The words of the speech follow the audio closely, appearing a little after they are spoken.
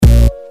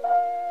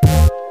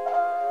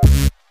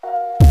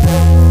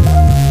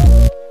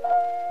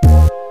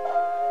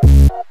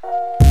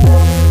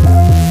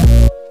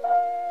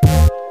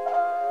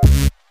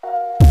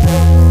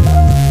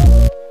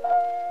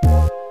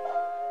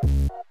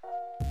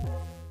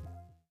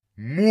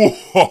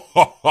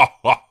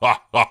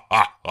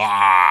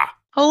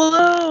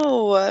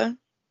Hello,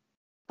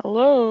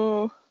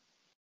 Hello.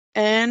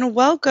 and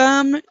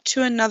welcome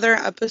to another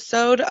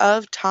episode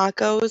of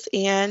Tacos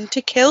and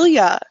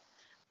Tequila.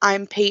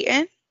 I'm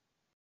Peyton,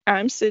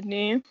 I'm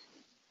Sydney.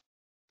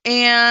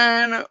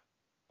 and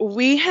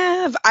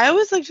I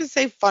always like to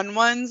say fun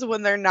ones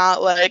when they're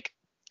not like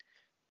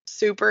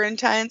super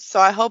intense,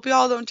 so I hope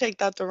y'all don't take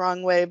that the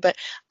wrong way, but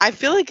I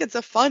feel like it's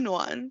a fun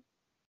one.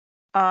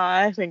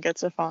 I think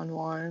it's a fun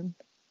one.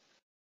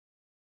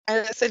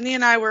 And Sydney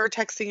and I were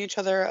texting each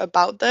other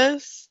about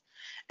this,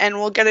 and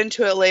we'll get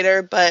into it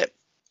later, but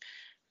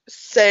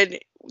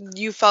Sid,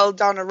 you fell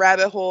down a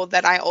rabbit hole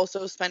that I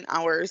also spent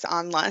hours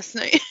on last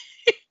night.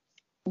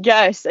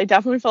 Yes, I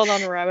definitely fell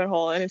down the rabbit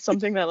hole, and it's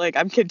something that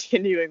I'm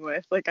continuing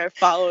with. I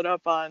followed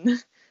up on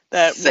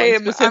that one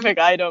Same. specific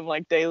item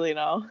daily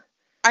now.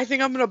 I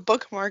think I'm gonna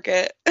bookmark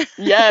it.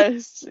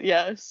 Yes,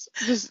 yes.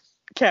 Just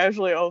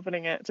casually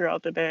opening it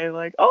throughout the day,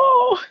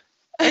 oh,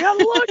 I gotta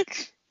look.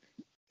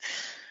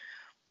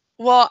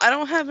 Well, I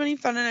don't have any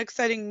fun and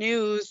exciting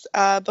news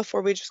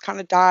before we just kind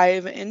of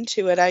dive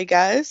into it, I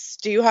guess.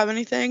 Do you have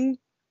anything?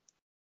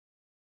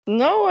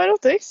 No, I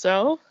don't think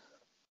so.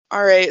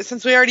 All right,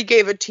 since we already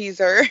gave a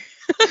teaser,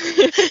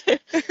 Yeah,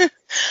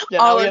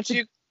 I'll now we have let to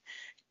you. I'll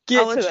get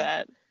to let you.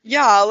 that.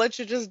 Yeah, I'll let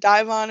you just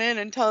dive on in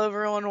and tell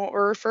everyone what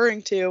we're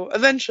referring to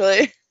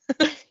eventually.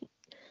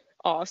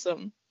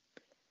 Awesome.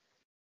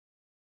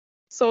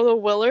 So the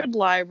Willard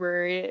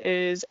Library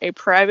is a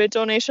private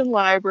donation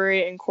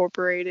library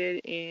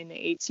incorporated in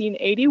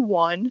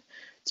 1881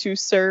 to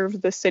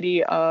serve the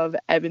city of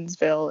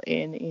Evansville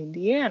in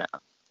Indiana.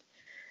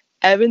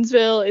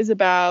 Evansville is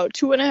about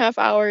 2.5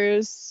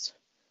 hours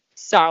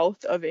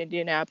south of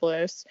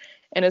Indianapolis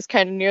and is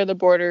kind of near the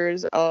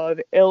borders of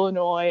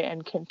Illinois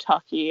and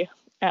Kentucky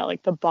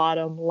at the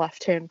bottom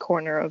left-hand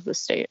corner of the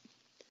state.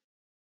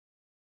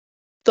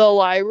 The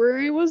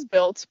library was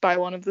built by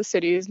one of the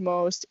city's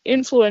most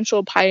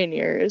influential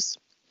pioneers,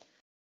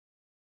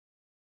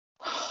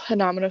 and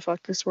now I'm gonna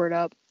fuck this word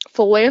up,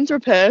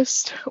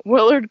 philanthropist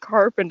Willard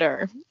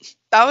Carpenter.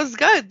 That was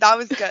good. That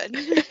was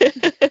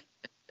good.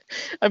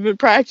 I've been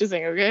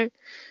practicing, okay?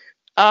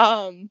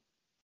 Um,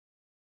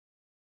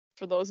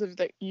 for those of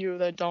you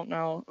that don't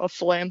know, a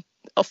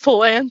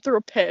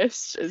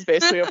philanthropist is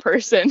basically a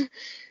person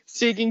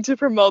seeking to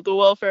promote the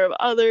welfare of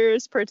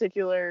others,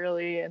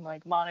 particularly in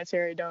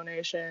monetary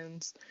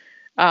donations.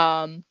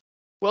 Um,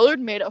 Willard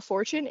made a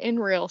fortune in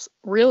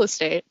real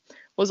estate,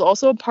 was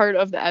also a part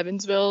of the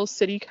Evansville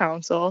City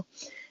Council,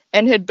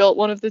 and had built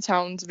one of the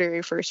town's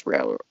very first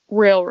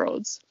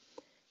railroads.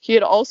 He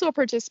had also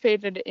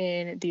participated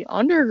in the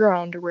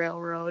Underground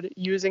Railroad,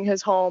 using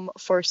his home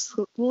for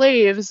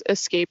slaves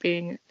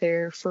escaping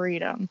their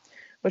freedom,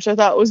 which I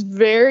thought was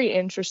very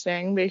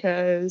interesting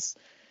because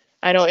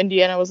I know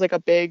Indiana was a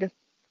big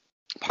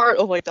part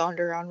of the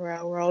Underground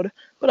Railroad,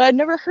 but I'd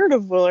never heard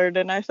of Willard,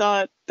 and I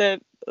thought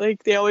that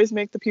they always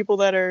make the people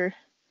that are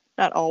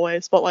not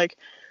always, but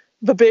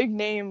the big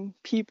name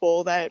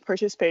people that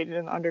participated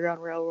in the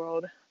Underground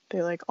Railroad,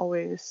 they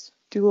always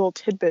do little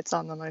tidbits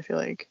on them, I feel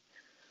like.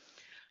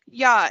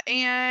 Yeah,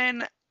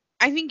 and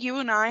I think you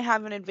and I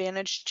have an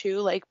advantage too,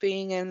 like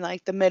being in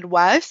like the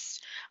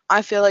Midwest.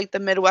 I feel like the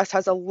Midwest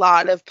has a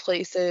lot of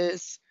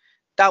places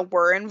that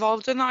were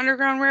involved in the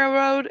Underground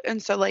Railroad,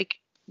 and so like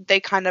they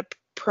kind of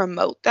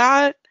promote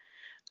that,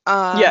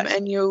 Yes.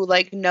 and you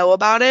like know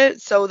about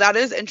it. So that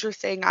is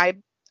interesting. I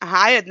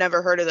had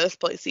never heard of this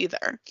place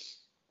either.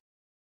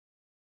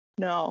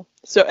 No.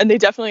 So, and they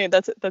definitely,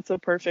 that's a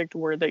perfect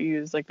word that you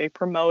use. They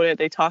promote it.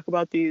 They talk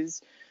about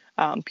these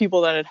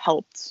people that had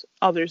helped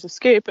others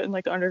escape in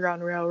the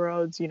Underground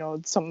Railroads.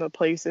 Some of the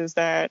places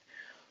that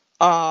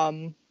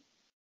um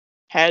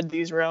had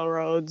these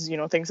railroads.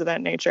 Things of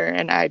that nature.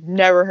 And I'd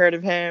never heard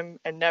of him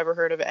and never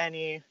heard of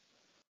any,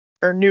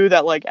 or knew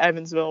that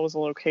Evansville was a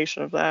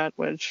location of that.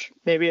 Which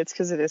maybe it's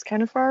because it is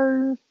kind of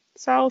far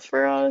south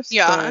for us,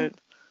 Yeah, but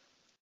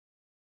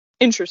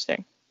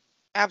interesting.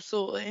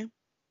 absolutely.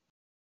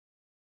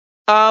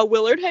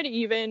 Willard had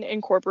even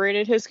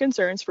incorporated his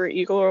concerns for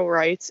equal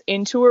rights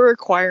into a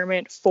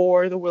requirement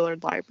for the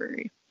Willard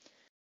Library.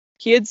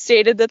 He had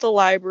stated that the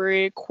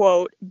library,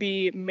 quote,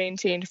 be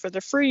maintained for the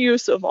free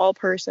use of all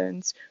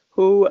persons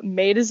who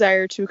may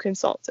desire to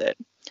consult it.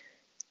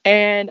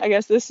 And I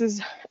guess this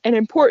is an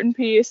important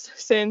piece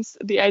since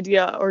the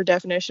idea or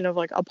definition of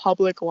a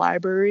public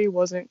library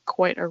wasn't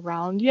quite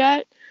around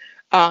yet.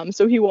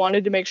 So he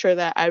wanted to make sure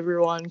that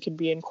everyone could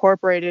be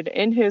incorporated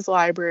in his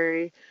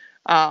library.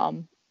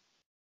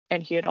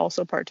 And he had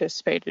also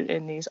participated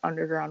in these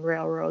Underground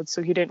Railroads,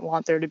 so he didn't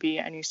want there to be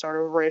any sort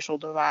of racial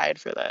divide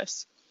for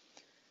this.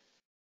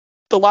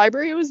 The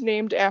library was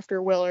named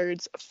after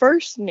Willard's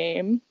first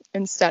name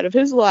instead of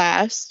his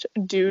last,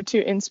 due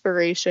to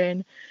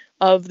inspiration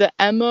of the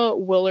Emma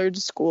Willard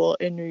School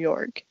in New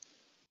York.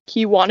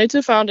 He wanted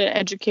to found an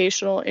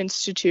educational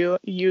institute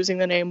using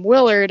the name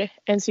Willard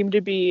and seemed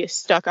to be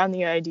stuck on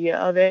the idea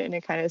of it, and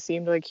it kind of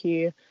seemed like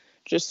he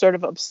just sort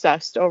of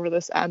obsessed over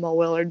this Emma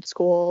Willard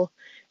School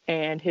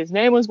and his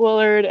name was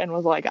Willard, and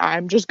was like,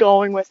 I'm just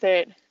going with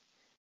it.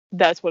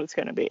 That's what it's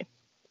going to be.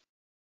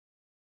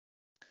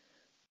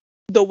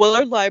 The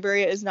Willard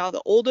Library is now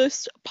the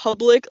oldest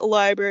public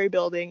library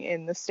building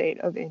in the state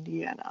of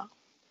Indiana.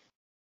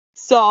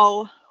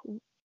 So,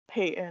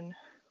 Peyton,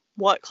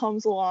 what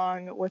comes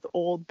along with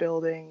old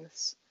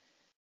buildings?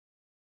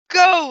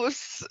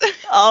 Ghosts.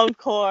 Of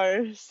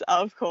course,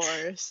 of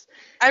course.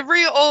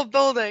 Every old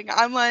building,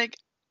 I'm like,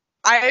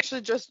 I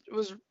actually just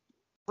was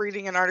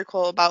reading an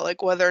article about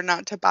like whether or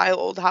not to buy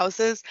old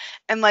houses,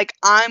 and like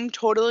I'm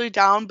totally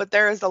down, but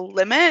there is a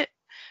limit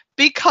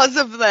because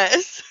of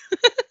this.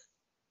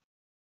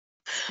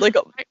 Like,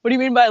 what do you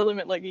mean by a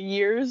limit? Like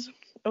years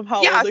of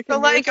how Yeah, old it can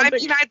so be or like I something?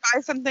 mean I'd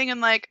buy something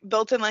in like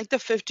built in like the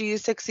 50s,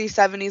 60s,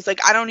 70s.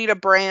 Like I don't need a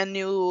brand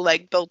new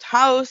like built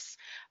house,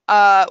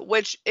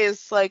 which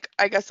is like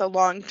I guess a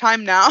long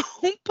time now,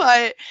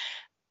 but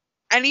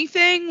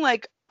anything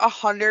like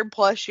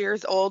 100+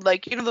 years old,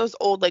 like you know those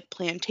old like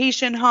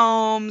plantation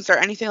homes or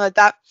anything like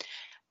that,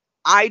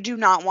 I do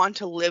not want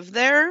to live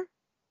there.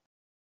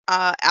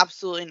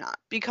 Absolutely not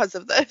because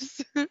of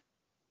this.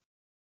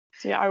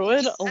 See, I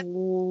would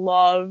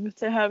love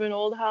to have an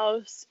old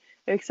house,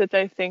 except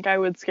I think I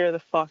would scare the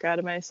fuck out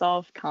of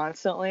myself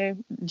constantly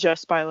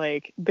just by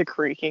like the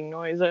creaking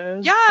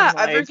noises. Yeah, And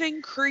like,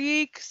 everything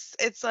creaks.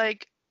 It's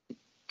like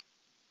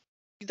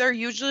they're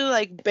usually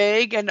like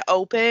big and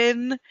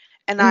open,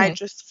 and I mhm.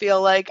 just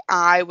feel like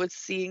I was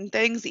seeing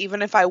things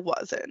even if I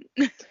wasn't.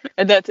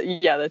 And that's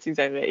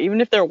exactly it. Even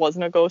if there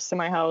wasn't a ghost in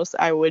my house,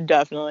 I would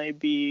definitely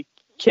be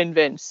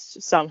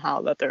convinced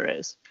somehow that there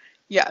is.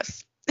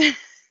 Yes.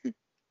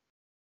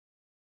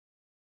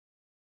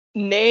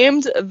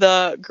 Named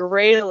the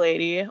Gray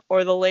Lady,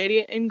 or the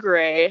Lady in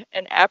Gray,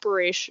 an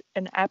apparition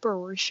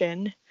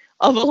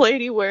of a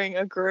lady wearing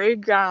a gray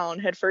gown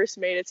had first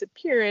made its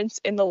appearance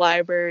in the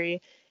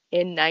library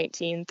in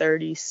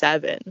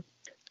 1937.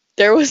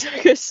 There was a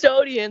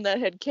custodian that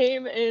had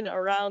came in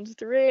around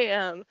 3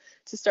 a.m.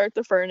 to start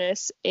the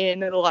furnace in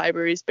the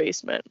library's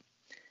basement.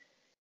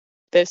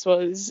 This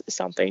was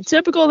something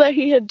typical that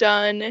he had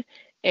done,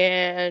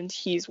 and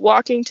he's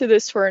walking to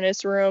this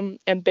furnace room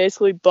and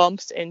basically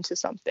bumps into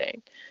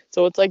something.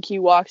 So it's like he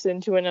walks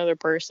into another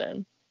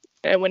person.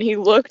 And when he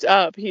looked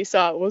up, he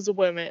saw it was a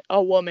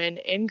woman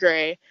in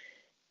gray,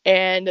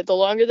 and the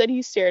longer that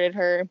he stared at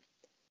her,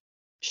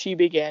 she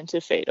began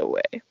to fade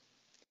away.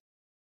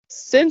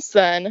 Since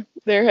then,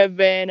 there have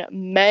been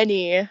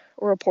many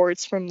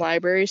reports from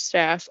library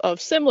staff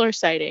of similar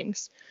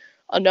sightings.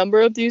 A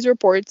number of these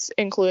reports,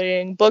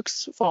 including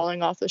books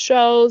falling off the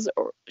shelves,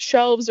 or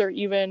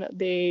even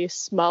the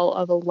smell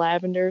of a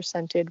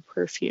lavender-scented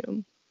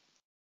perfume.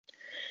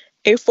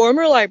 A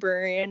former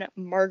librarian,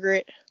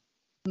 Margaret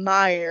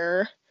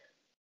Mahler,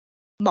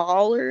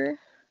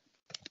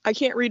 I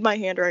can't read my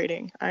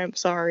handwriting. I am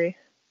sorry.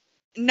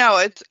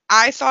 No,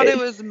 I thought it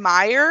was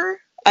Meyer,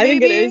 I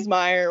think it maybe. is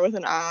Meyer with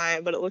an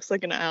I, but it looks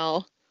like an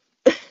L.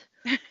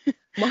 I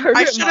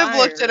Margaret should have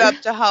looked it Mahler.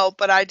 up to help,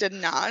 but I did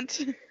not.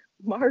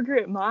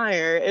 Margaret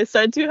Meyer is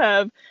said to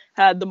have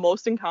had the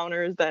most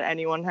encounters that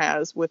anyone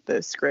has with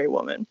this gray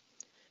woman.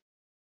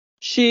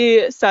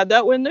 She said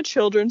that when the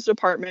children's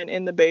department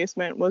in the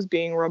basement was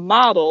being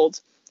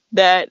remodeled,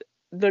 that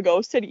the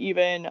ghost had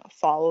even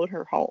followed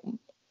her home.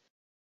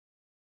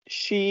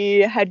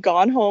 She had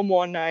gone home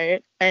one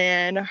night,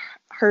 and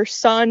her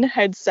son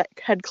had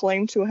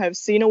claimed to have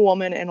seen a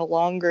woman in a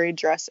long gray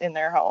dress in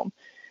their home.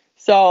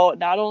 So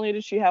not only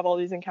did she have all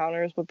these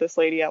encounters with this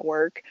lady at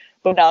work,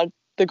 but now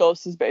the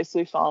ghost is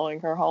basically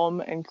following her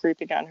home and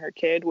creeping on her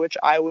kid, which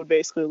I would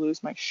basically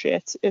lose my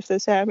shit if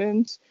this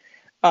happens.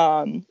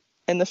 And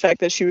the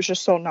fact that she was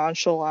just so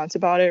nonchalant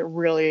about it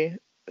really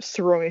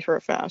threw me for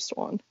a fast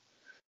one.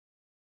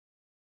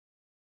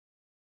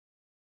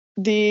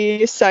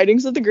 The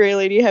sightings of the Gray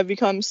Lady have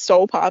become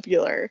so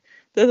popular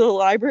that the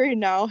library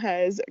now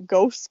has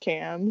ghost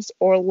cams,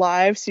 or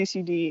live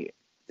CCTV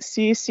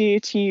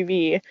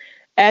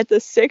at the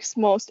 6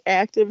 most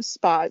active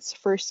spots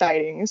for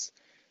sightings,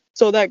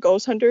 so that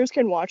ghost hunters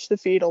can watch the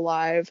feed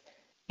alive,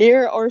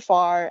 near or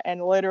far,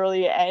 and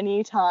literally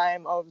any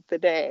time of the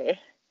day.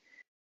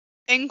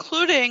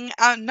 Including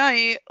at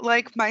night,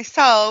 like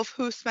myself,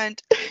 who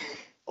spent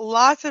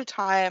lots of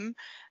time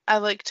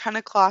at like 10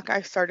 o'clock.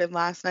 I started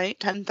last night,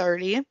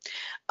 10:30,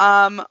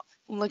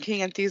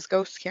 looking at these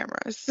ghost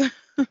cameras.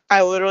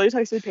 I literally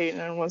texted Peyton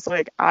and was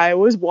like, I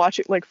was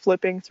watching, like,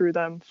 flipping through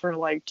them for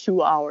like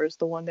 2 hours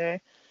the one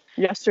day.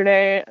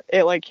 Yesterday,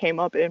 it like came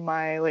up in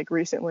my like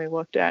recently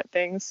looked at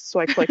things, so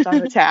I clicked on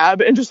the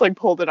tab and just like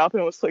pulled it up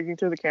and was clicking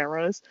through the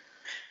cameras.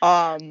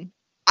 I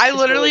It's really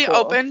literally cool.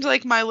 opened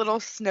like my little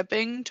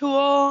snipping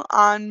tool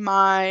on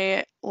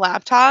my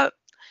laptop.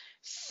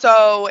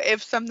 So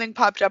if something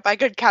popped up, I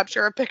could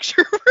capture a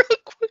picture real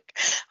quick.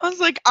 I was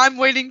like, I'm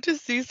waiting to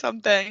see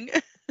something.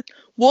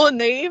 Well,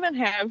 and they even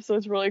have, so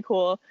it's really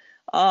cool.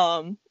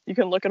 You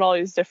can look at all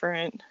these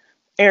different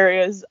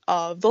areas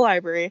of the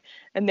library,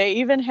 and they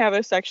even have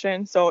a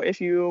section. So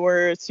if you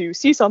were to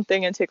see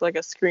something and take like a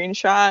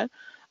screenshot,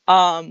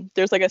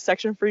 there's like a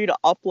section for you to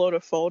upload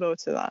a photo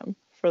to them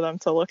for them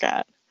to look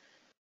at,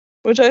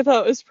 which I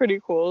thought was pretty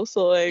cool.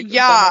 So like, then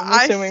Yeah,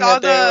 I'm assuming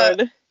that they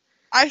would.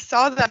 I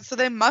saw that, so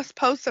they must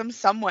post them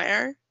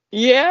somewhere.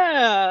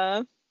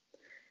 Yeah.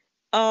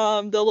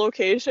 The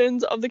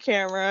locations of the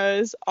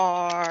cameras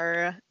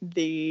are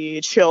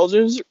the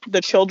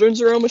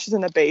children's room, which is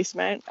in the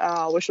basement,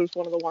 which was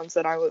one of the ones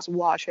that I was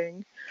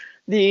watching.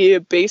 The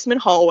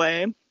basement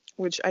hallway,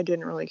 which I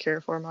didn't really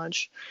care for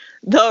much.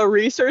 The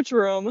research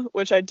room,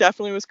 which I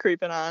definitely was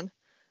creeping on.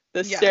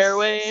 The Yes,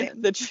 stairway,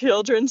 same. the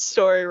children's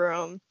story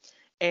room,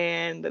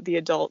 and the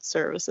adult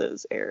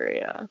services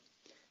area.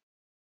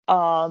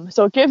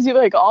 So it gives you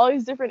like all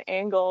these different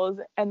angles,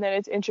 and then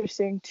it's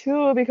interesting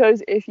too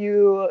because if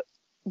you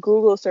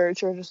Google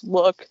search or just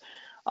look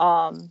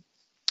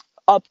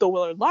up the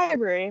Willard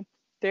Library,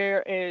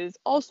 there is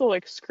also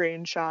like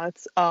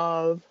screenshots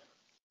of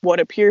what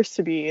appears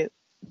to be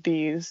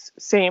these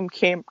same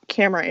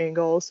camera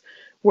angles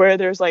where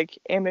there's like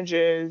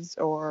images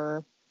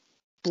or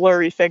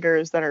blurry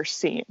figures that are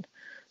seen.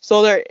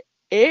 So there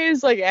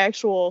is like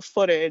actual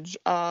footage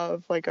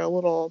of like a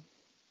little.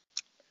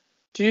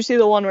 Did you see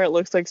the one where it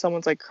looks like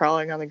someone's like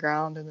crawling on the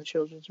ground in the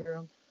children's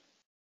room?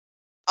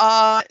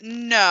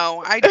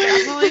 No. I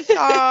definitely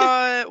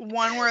saw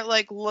one where it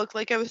like looked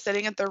like I was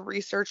sitting at the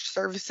research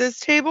services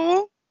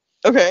table.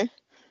 Okay.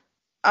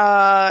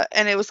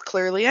 And it was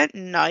clearly at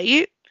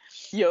night.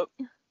 Yep.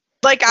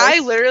 Like I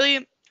That's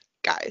literally,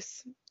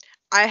 guys,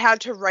 I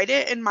had to write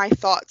it in my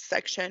thoughts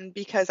section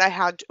because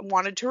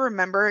wanted to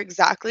remember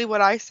exactly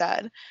what I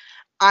said.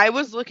 I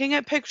was looking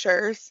at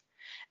pictures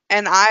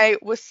and I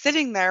was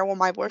sitting there while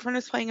my boyfriend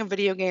was playing a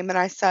video game and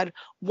I said,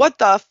 "What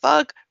the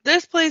fuck?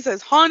 This place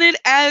is haunted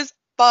as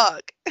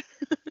fuck."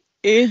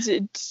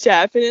 it's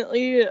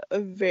definitely a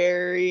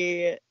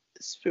very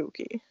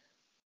spooky.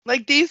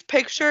 Like these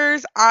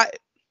pictures,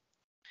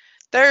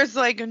 there's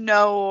like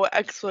no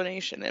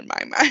explanation in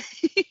my mind.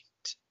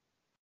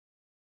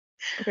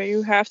 Okay,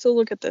 you have to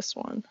look at this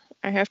one.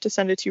 I have to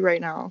send it to you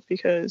right now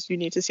because you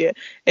need to see it.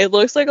 It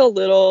looks like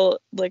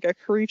a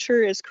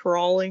creature is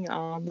crawling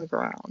on the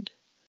ground.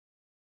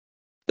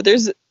 But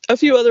there's a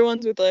few other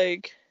ones with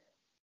like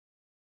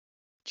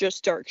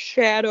just dark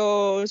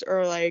shadows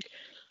or like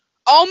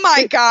Oh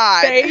my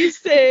god.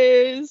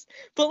 faces.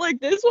 But like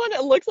this one,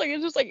 it looks like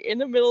it's just like in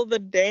the middle of the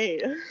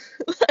day.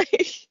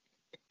 Like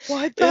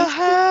What the it's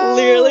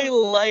clearly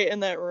hell? light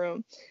in that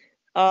room.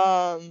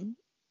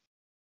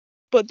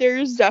 But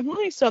there's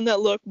definitely some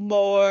that look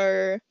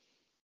more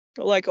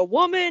like a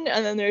woman,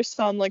 and then there's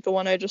some like the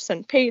one I just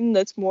sent Peyton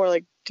that's more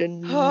like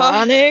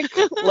demonic,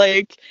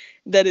 like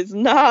that is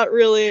not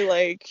really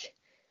like.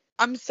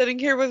 I'm sitting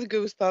here with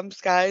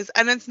goosebumps, guys,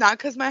 and it's not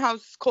because my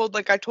house is cold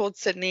like I told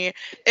Sydney.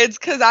 It's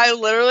because I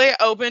literally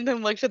opened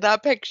and looked at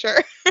that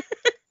picture.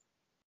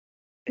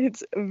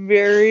 It's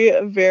very,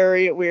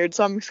 very weird.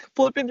 So I'm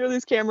flipping through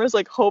these cameras,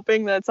 like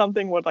hoping that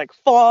something would like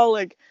fall.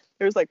 Like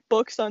there's like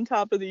books on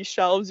top of these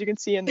shelves you can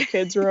see in the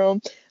kids' room.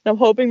 And I'm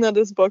hoping that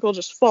this book will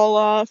just fall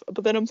off.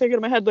 But then I'm thinking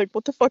in my head, like,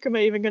 what the fuck am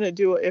I even gonna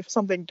do if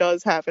something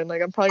does happen?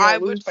 Like I'm probably I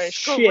gonna would lose my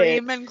shit.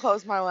 scream and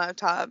close my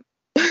laptop.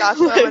 That's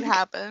what would Like,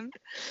 happen.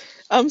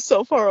 I'm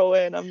so far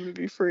away and I'm gonna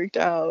be freaked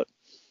out.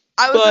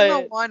 I was in the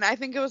But one, I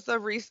think it was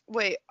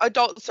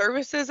adult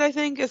services, I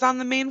think, is on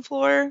the main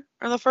floor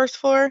or the first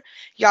floor.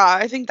 Yeah,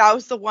 I think that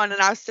was the one.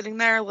 And I was sitting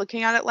there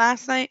looking at it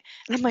last night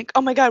and I'm like,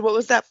 oh my God, what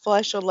was that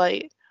flash of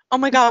light? Oh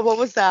my God, what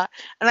was that?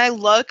 And I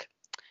look,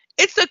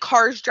 it's the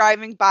cars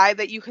driving by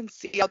that you can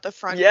see out the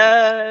front window.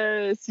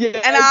 yes,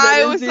 And yes, that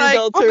I is was the like,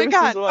 adult oh my services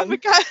God, oh my one.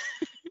 God.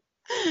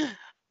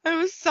 It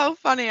was so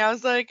funny. I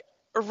was like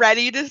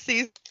ready to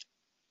see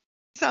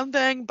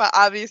something, but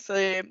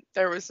obviously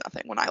there was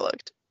nothing when I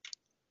looked.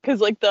 Because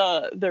like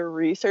the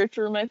research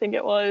room, I think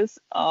it was,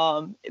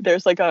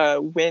 there's like a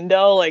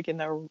window like in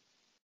the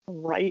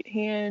right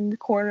hand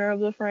corner of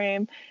the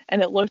frame,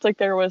 and it looked like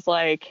there was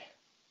like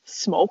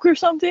smoke or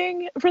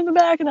something from the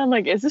back, and I'm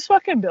like, is this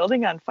fucking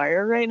building on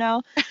fire right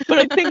now? But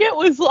I think it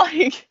was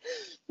like,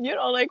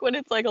 like when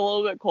it's like a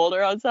little bit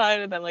colder outside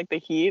and then like the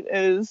heat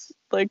is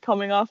like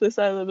coming off the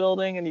side of the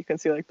building and you can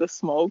see like the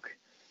smoke.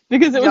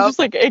 Because it was Yup. just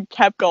like it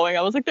kept going.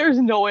 I was like, there's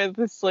no way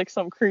this is like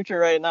some creature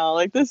right now.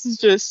 Like this is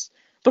just.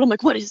 But I'm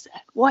like, what is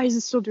that? Why is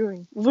it still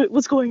doing?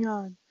 What's going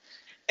on?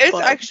 It's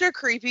But extra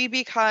creepy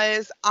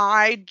because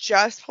I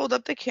just pulled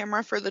up the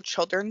camera for the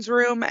children's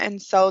room,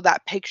 and so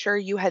that picture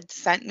you had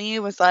sent me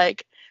was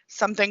like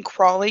something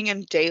crawling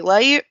in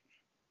daylight.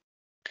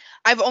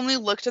 I've only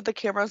looked at the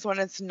cameras when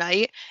it's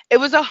night. It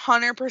was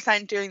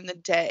 100% during the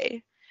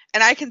day.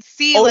 And I can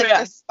see oh like yeah,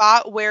 the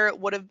spot where it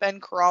would have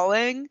been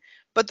crawling,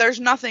 but there's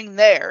nothing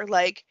there.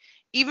 Like,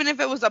 even if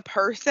it was a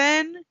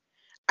person,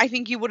 I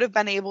think you would have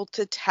been able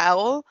to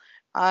tell.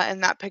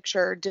 And that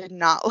picture did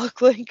not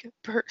look like a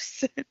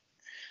person.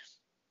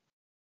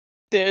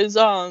 there's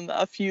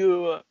a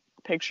few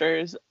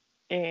pictures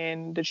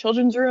in the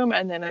children's room,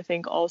 and then I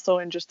think also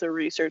in just the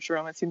research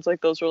room. It seems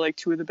like those were like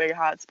two of the big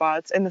hot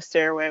spots, and the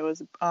stairway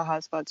was a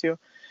hot spot too.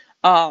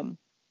 Um,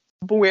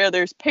 but where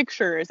there's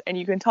pictures, and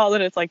you can tell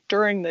that it's like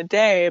during the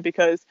day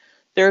because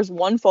there's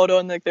one photo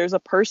and like there's a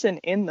person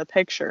in the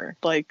picture,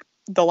 like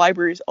the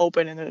library's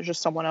open and there's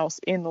just someone else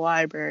in the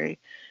library,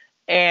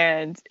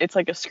 and it's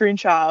like a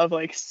screenshot of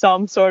like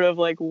some sort of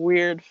like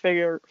weird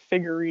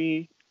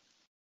figurine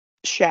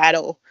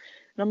shadow,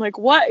 and I'm like,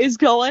 what is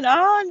going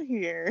on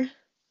here?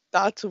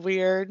 That's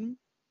weird.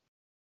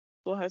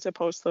 We'll have to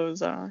post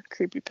those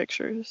creepy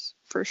pictures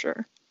for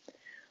sure.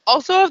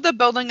 Also of the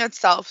building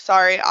itself,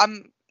 sorry,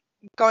 I'm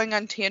going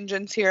on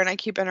tangents here and I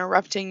keep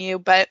interrupting you,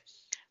 but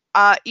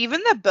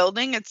even the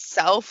building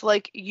itself,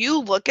 like you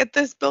look at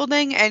this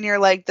building and you're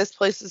like, this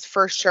place is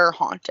for sure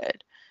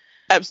haunted.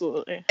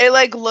 Absolutely. It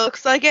like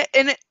looks like it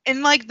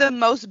in like the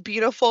most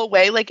beautiful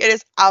way. Like it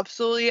is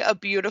absolutely a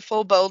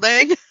beautiful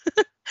building.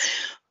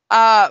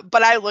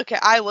 But I looked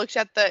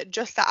at the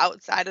just the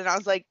outside and I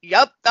was like,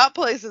 yep, that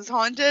place is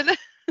haunted.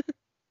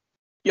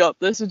 Yup,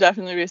 this would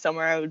definitely be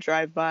somewhere I would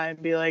drive by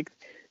and be like,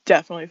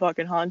 definitely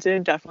fucking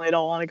haunted, definitely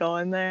don't want to go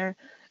in there.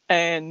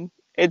 And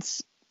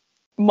it's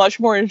much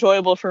more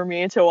enjoyable for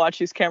me to watch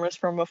these cameras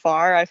from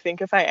afar. I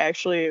think if I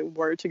actually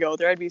were to go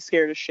there, I'd be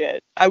scared as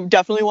shit. I would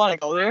definitely want to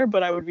go there,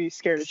 but I would be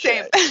scared as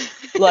Same.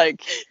 shit.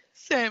 Like,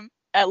 Same.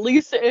 at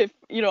least if,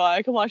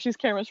 I can watch these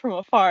cameras from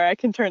afar, I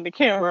can turn the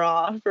camera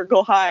off or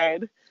go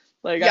hide.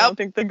 Like, I don't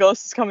think the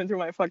ghost is coming through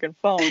my fucking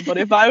phone. But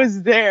if I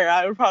was there,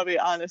 I would probably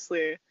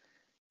honestly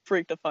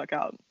freak the fuck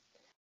out.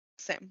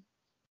 Same.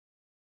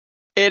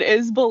 It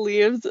is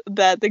believed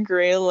that the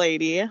Gray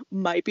Lady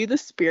might be the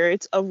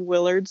spirit of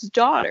Willard's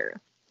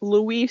daughter,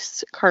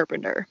 Louise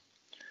Carpenter.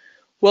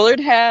 Willard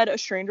had a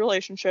strained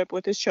relationship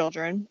with his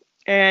children,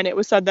 and it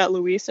was said that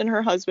Louise and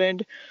her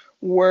husband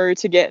were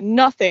to get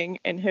nothing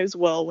in his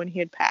will when he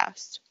had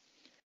passed.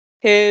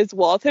 His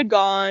wealth had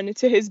gone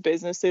to his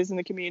businesses in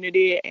the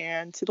community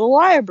and to the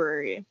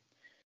library.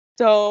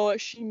 So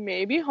she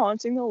may be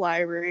haunting the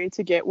library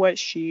to get what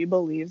she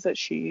believes that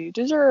she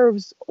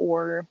deserves,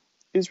 or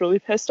is really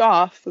pissed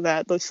off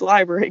that this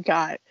library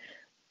got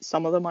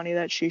some of the money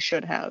that she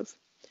should have.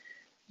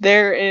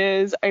 There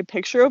is a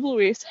picture of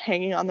Louise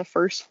hanging on the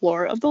first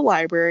floor of the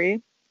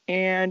library,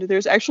 and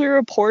there's actually a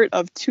report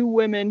of 2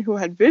 women who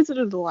had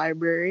visited the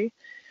library.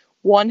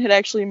 One had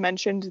actually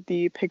mentioned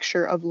the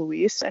picture of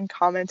Louise and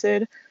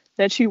commented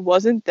that she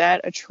wasn't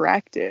that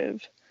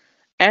attractive.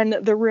 And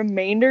the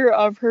remainder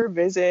of her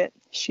visit,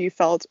 she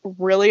felt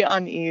really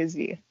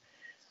uneasy.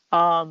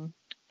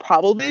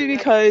 Probably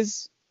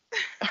because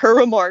her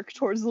remark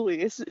towards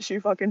Louise, she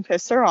fucking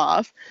pissed her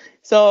off.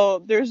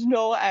 So there's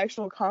no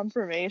actual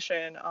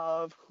confirmation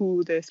of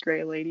who this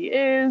Gray Lady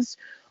is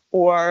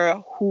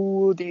or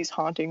who these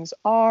hauntings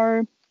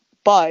are,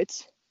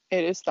 but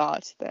it is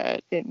thought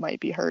that it might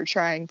be her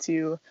trying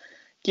to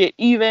get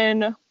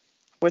even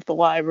with the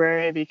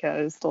library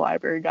because the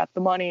library got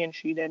the money and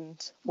she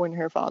didn't when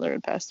her father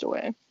had passed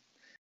away.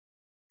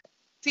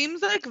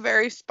 Seems like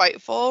very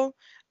spiteful.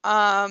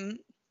 Because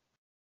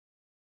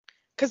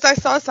I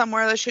saw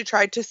somewhere that she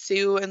tried to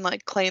sue and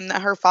like claim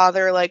that her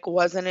father like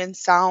wasn't in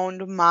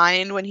sound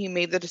mind when he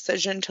made the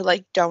decision to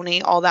like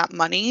donate all that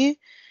money.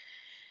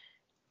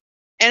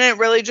 And it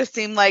really just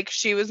seemed like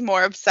she was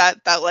more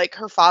upset that like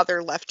her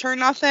father left her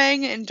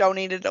nothing and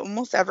donated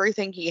almost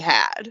everything he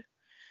had.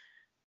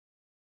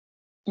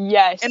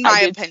 Yes, in my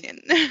opinion.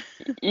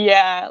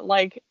 Yeah,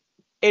 like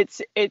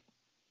it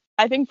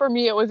I think for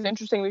me it was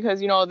interesting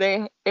because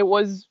it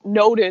was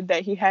noted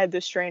that he had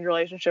this strained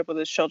relationship with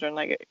his children.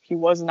 Like he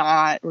was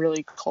not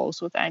really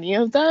close with any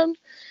of them.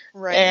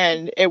 Right.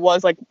 And it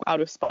was like out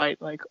of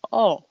spite, like,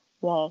 oh,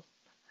 well,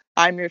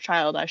 I'm your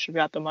child, I should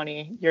have got the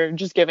money. You're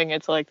just giving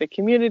it to like the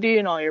community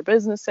and all your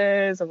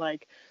businesses and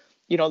like,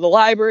 the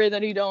library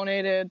that he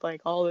donated,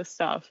 like all this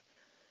stuff.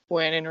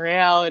 When in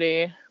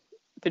reality,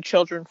 the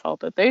children felt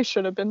that they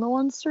should have been the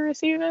ones to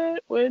receive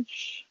it,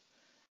 which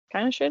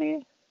kind of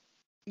shitty.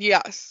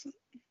 Yes.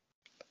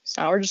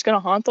 So now we're just gonna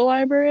haunt the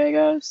library, I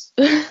guess.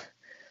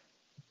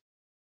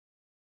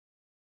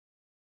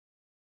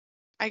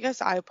 I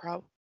guess I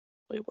probably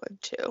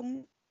would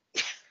too.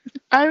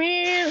 I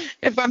mean,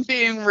 if I'm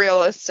being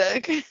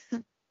realistic.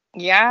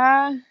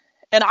 Yeah.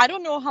 And I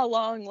don't know how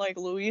long like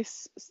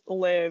Louise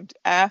lived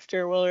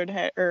after Willard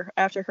had or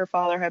after her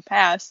father had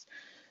passed.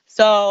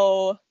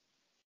 So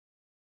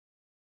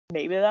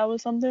maybe that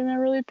was something that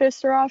really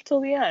pissed her off till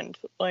the end.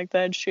 Like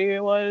that she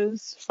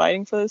was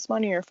fighting for this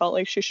money or felt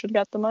like she should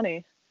get the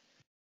money.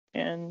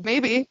 And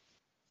maybe.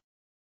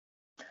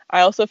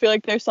 I also feel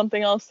like there's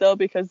something else though,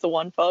 because the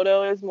one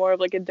photo is more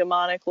of like a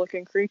demonic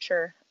looking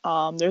creature.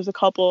 There's a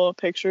couple of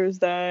pictures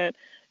that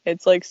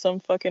it's like some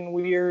fucking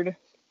weird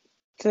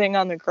thing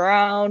on the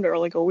ground or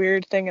like a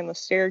weird thing in the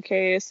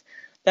staircase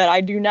that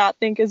I do not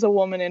think is a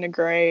woman in a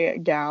gray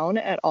gown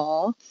at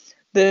all.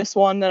 This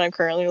one that I'm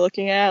currently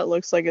looking at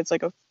looks like it's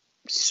like a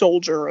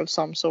soldier of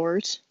some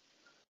sort.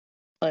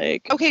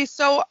 Like, okay,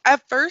 so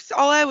at first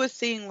all I was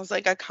seeing was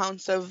like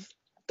accounts of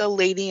the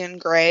lady in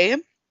gray.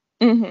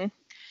 Mm-hmm.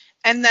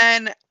 And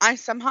then I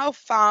somehow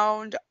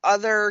found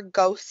other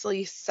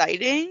ghostly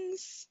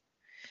sightings.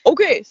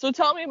 Okay, so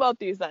tell me about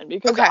these then,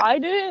 because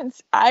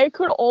I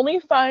could only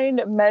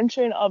find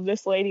mention of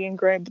this lady in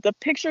gray, but the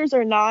pictures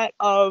are not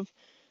of,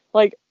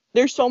 like,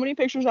 there's so many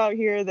pictures out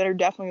here that are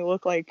definitely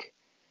look like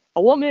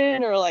a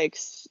woman or like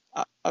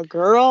a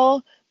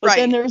girl, but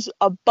then Right. there's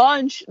a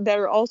bunch that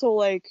are also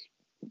like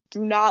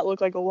do not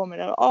look like a woman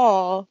at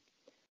all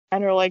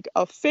and are like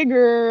a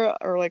figure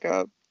or like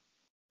a,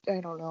 I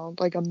don't know,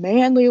 like a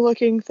manly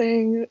looking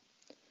thing.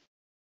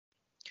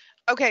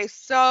 Okay,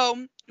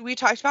 so we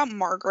talked about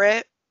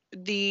Margaret,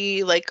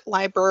 the like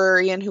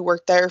librarian who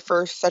worked there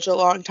for such a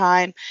long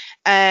time,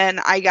 and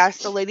I guess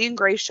the Lady in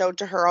Grey showed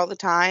to her all the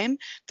time.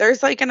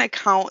 There's like an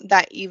account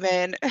that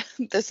even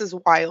this is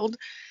wild,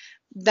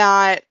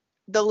 that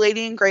the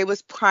Lady in Grey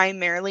was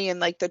primarily in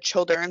like the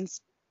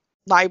children's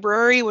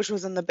library, which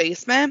was in the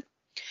basement.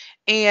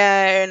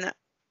 And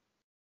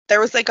there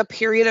was like a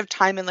period of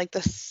time in like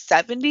the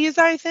 70s,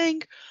 I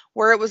think,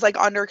 where it was like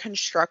under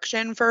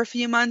construction for a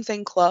few months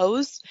and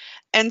closed.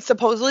 And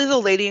supposedly the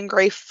Lady in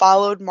Grey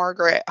followed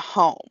Margaret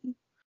home.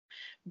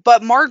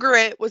 But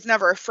Margaret was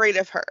never afraid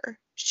of her.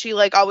 She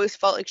like always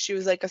felt like she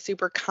was like a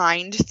super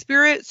kind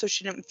spirit, so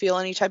she didn't feel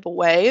any type of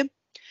way.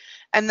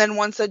 And then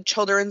once the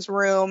children's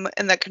room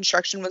and the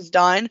construction was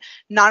done,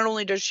 not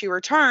only did she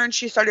return,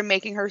 she started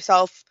making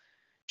herself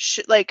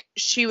like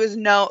she was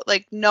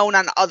known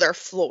on other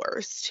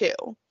floors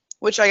too,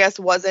 which I guess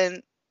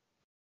wasn't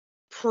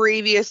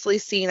previously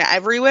seen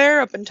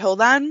everywhere up until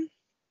then.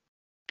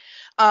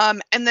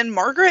 And then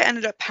Margaret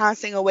ended up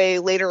passing away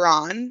later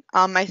on.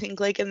 I think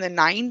like in the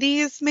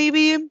 90s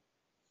maybe.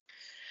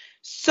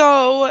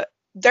 So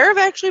there have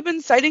actually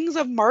been sightings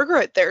of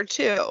Margaret there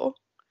too.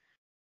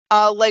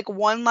 Like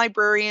one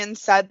librarian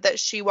said that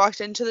she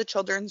walked into the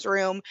children's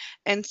room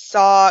and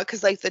saw,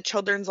 because like the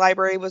children's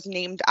library was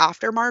named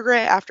after Margaret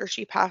after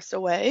she passed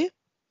away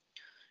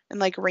and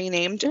like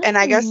renamed. And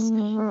I guess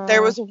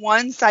there was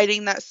one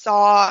sighting that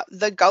saw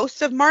the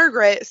ghost of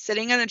Margaret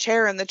sitting in a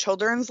chair in the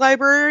children's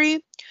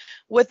library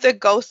with the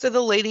ghost of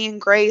the Lady in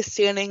Grey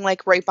standing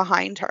like right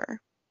behind her.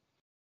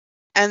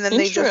 And then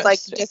they just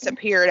like Interesting.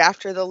 disappeared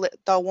after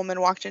the woman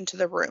walked into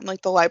the room,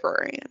 like the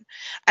librarian.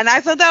 And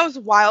I thought that was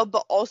wild,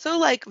 but also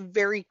like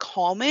very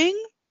calming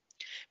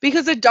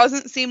because it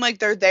doesn't seem like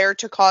they're there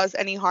to cause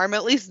any harm,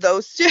 at least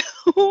those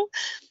two.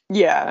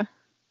 Yeah.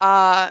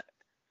 uh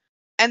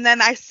and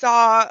then I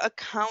saw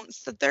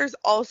accounts that there's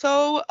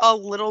also a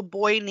little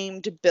boy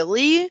named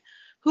Billy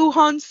who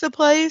haunts the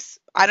place.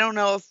 I don't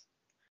know if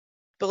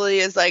Billy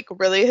is like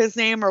really his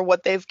name or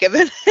what they've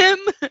given him.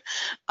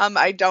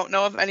 I don't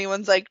know if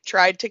anyone's like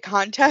tried to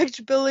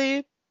contact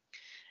Billy.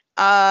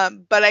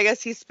 But I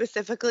guess he's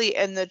specifically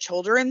in the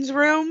children's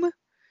room.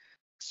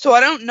 So I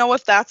don't know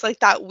if that's like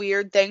that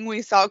weird thing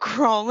we saw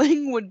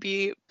crawling would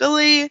be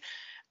Billy.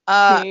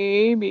 Uh,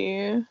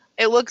 Maybe.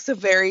 it looks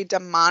very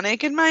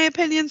demonic in my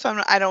opinion,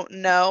 so I don't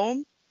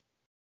know.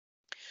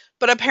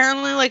 But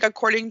apparently, like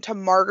according to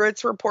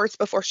Margaret's reports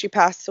before she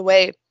passed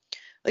away,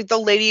 like the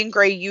Lady in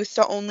Grey used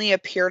to only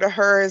appear to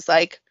her as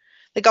like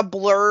a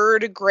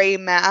blurred gray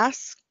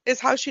mask is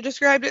how she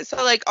described it. So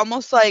like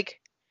almost like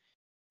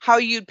how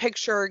you'd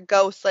picture a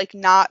ghost like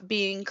not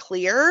being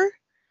clear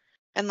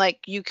and like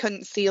you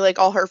couldn't see like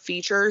all her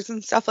features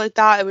and stuff like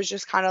that. It was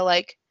just kind of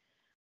like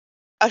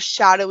a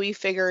shadowy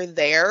figure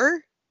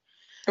there.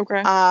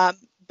 Okay. Um,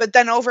 but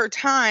then over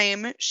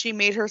time, she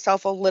made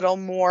herself a little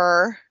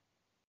more.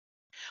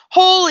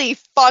 Holy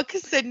fuck,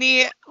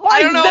 Sydney. I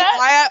Like don't know that.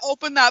 why I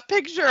opened that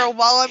picture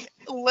while I'm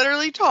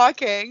literally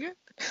talking.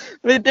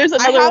 But there's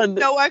I another have one.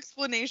 no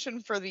explanation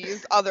for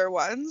these other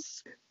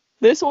ones.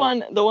 This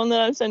one, the one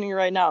that I'm sending you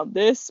right now,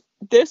 this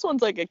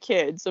one's like a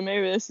kid, so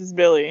maybe this is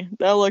Billy.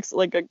 That looks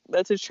like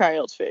that's a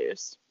child's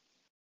face.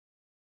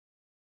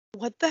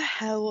 What the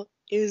hell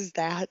is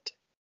that?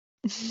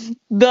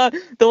 The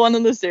one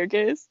on the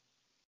staircase?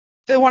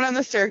 The one on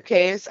the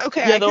staircase.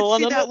 Okay, Yeah, I could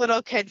see that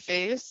little kid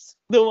face.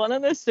 the one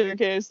on the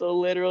staircase, so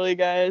literally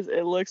guys,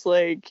 it looks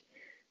like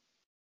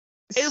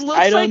It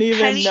I looks don't like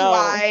even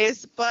know.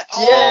 Pennywise, but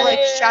all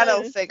like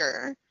shadow Yeah.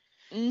 figure.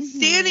 Mhm.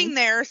 Standing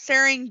there,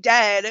 staring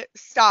dead,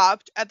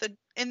 stopped at the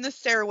in the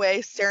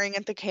stairway, staring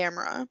at the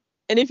camera.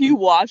 And if you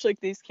watch like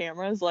these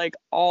cameras, like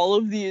all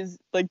of these,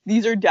 like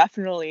these are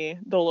definitely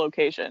the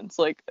locations.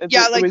 Like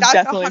Yeah, it like was that's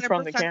definitely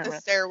from the 100% the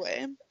camera.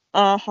 stairway.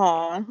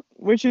 Uh-huh.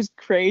 Which is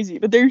crazy.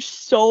 But there's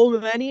so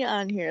many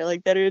on here,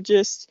 like that are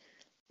just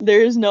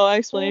there's no Oh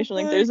explanation.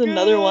 Like my there's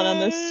another one on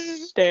the god.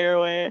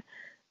 stairway.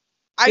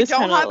 I This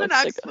don't kind of have an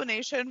looks like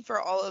explanation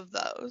for all of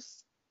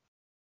those.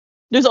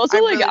 there's I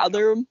also like really don't.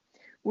 other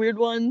weird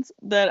ones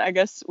that I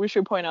guess we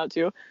should point out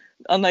too.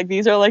 And like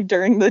these are like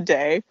during the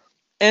day.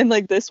 And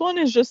like this one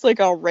is just like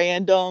a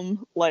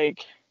random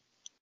like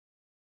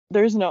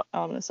there's no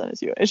I'm gonna send it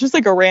to you. It's just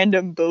like a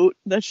random boot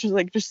that's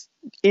just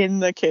in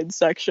the kids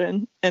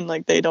section and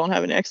like they don't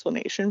have an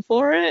explanation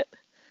for it.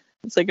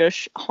 It's like a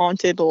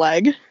haunted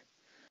leg.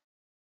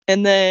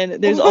 And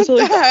then there's What also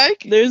the like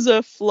heck? there's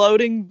a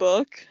floating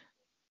book.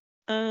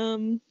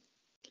 Um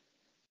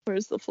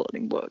where's the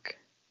floating book?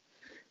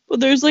 But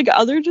there's like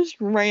other just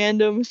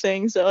random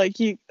things that like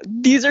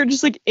these are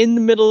just like in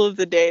the middle of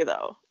the day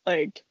though.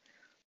 Like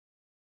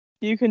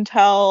you can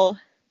tell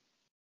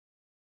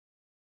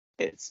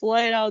it's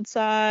light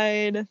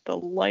outside, the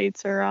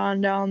lights are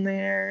on down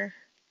there.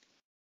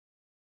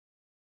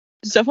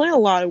 There's definitely a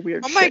lot of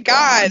weird Oh my shit going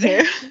on God.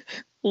 here.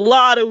 A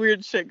lot of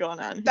weird shit going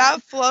on here.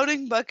 That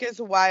floating book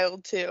is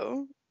wild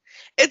too.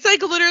 It's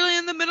like literally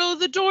in the middle of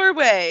the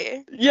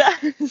doorway.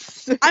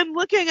 Yes. I'm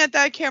looking at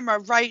that camera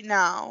right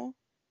now.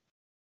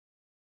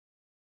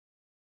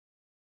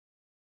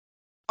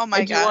 Oh I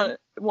my do God.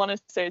 want to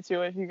say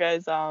too, if you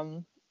guys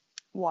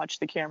watch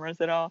the cameras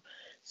at all.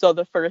 So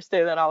the first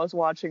day that I was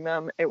watching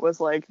them, it was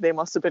like they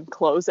must have been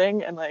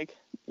closing, and like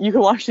you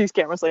can watch these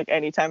cameras like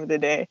any time of the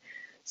day.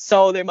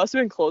 So they must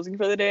have been closing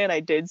for the day, and I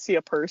did see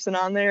a person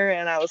on there,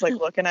 and I was like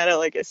looking at it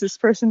like, is this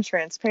person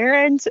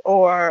transparent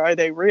or are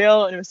they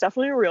real? And it was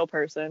definitely a real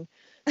person.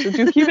 So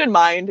do keep in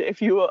mind,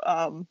 if you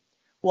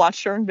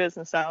watch during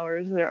business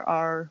hours, there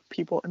are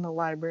people in the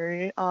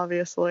library,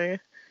 obviously.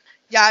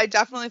 Yeah, I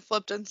definitely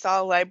flipped and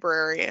saw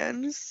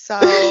librarians.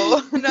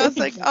 So, and I was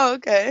like, oh,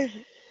 okay.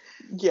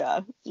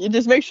 Yeah, you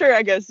just make sure,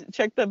 I guess,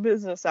 check the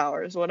business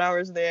hours. What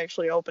hours they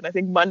actually open? I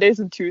think Mondays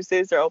and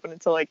Tuesdays they're open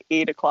until like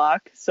 8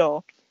 o'clock.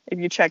 So if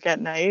you check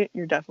at night,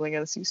 you're definitely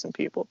gonna see some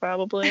people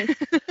probably.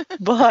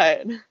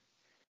 But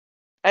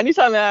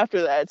anytime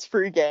after that, it's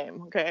free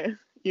game. Okay,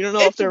 you don't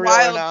know if It's they're real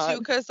or wild too, not.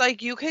 because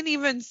like you can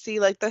even see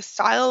like the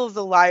style of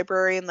the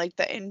library and like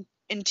the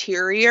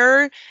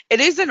interior. It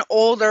is an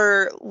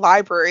older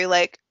library.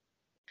 Like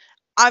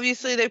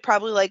obviously they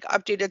probably like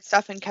updated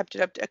stuff and kept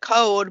it up to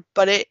code,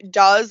 but it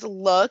does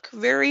look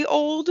very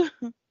old.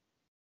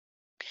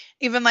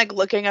 Even like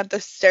looking at the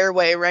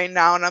stairway right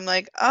now, and I'm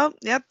like, oh,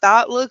 yep,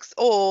 that looks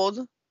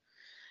old.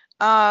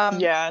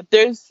 Yeah,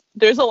 there's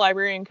a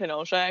library in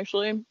Kenosha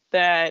actually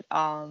that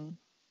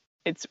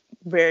it's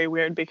very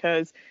weird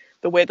because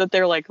the way that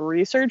their like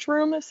research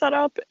room is set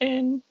up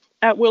in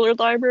at Willard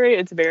Library,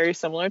 it's very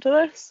similar to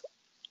this.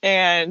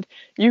 And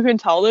you can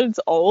tell that it's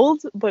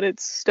old, but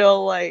it's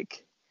still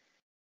like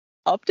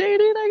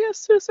updated, I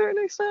guess, to a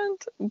certain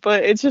extent.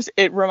 But it's just,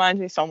 it reminds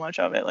me so much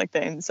of it, like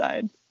the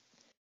inside.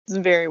 It's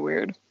very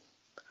weird.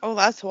 Oh,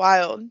 that's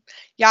wild.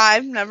 Yeah,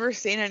 I've never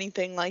seen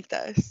anything like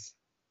this.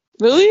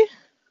 Really?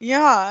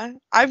 Yeah,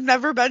 I've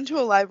never been to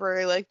a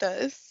library like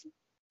this.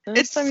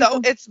 Next time you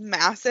come, It's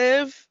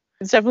massive.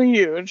 it's definitely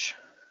huge.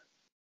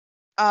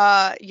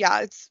 Yeah,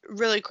 it's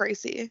really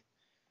crazy.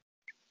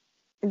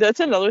 That's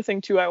another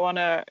thing too. I want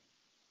to,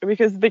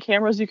 because the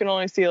cameras you can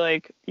only see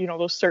like, you know,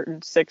 those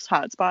certain 6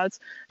 hotspots,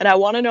 and I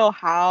want to know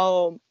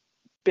how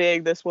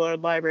big this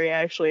Willard Library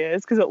actually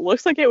is, because it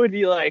looks like it would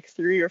be like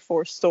 3 or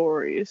 4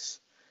 stories,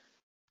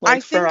 I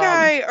like think from.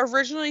 I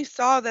originally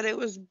saw that it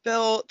was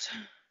built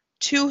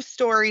 2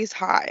 stories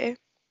high.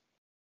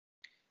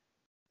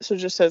 So it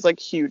just says like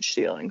huge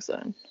ceilings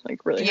then,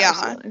 like really high Yeah.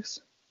 ceilings.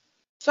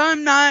 So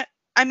I'm not,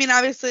 I mean,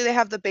 obviously they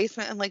have the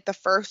basement and like the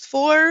first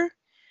floor.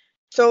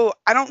 So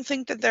I don't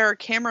think that there are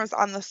cameras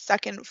on the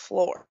second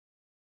floor.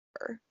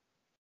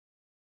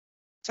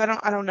 So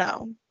I don't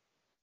know.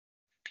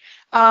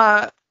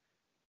 Uh,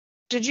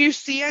 did you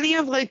see any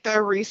of like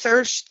the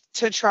research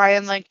to try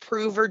and like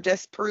prove or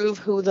disprove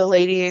who the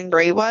lady in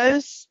gray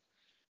was?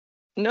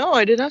 No,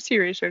 I did not see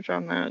research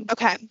on that.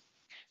 Okay.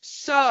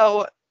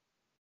 So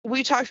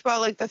we talked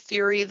about like the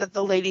theory that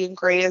the lady in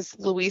gray is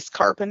Louise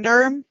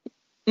Carpenter.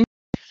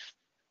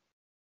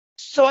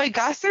 So I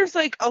guess there's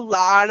like a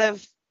lot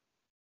of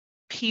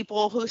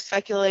people who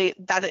speculate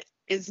that it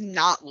is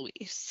not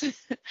Louise.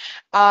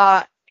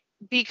 uh,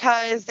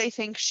 because they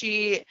think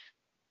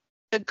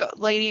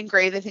lady in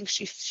gray, they think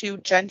she's too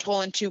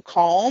gentle and too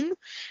calm.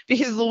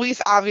 Because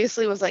Louise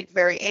obviously was like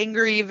very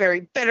angry,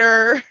 very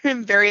bitter,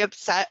 and very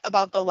upset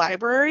about the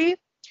library.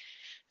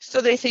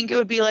 So they think it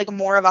would be like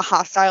more of a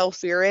hostile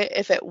spirit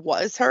if it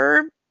was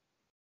her.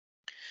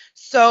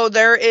 So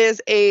there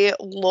is a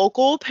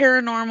local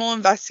paranormal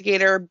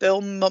investigator,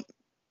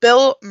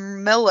 Bill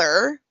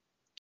Miller,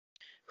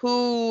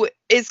 who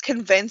is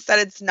convinced that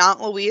it's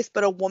not Louise,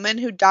 but a woman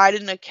who died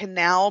in a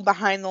canal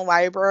behind the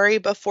library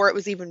before it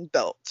was even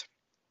built.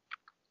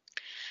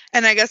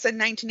 And I guess in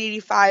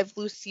 1985,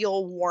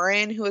 Lucille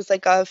Warren, who is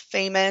like a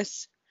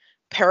famous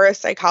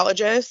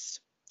parapsychologist,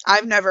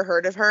 I've never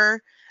heard of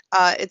her.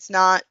 It's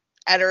not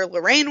Ed or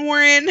Lorraine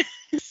Warren,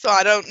 so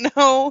I don't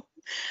know.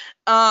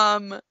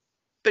 Um,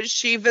 but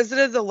she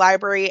visited the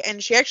library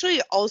and she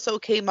actually also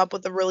came up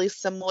with a really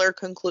similar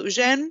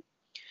conclusion.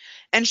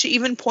 And she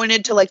even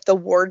pointed to like the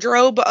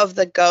wardrobe of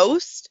the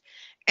ghost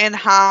and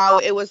how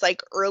it was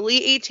like early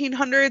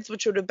 1800s,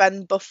 which would have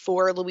been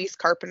before Louise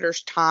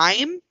Carpenter's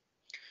time.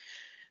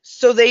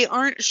 So they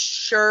aren't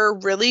sure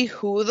really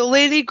who the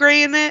Lady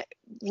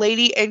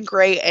in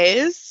Gray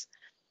is,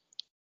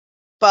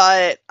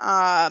 but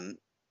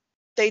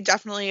they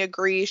definitely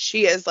agree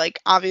she is like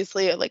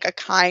obviously like a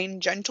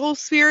kind, gentle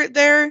spirit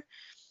there,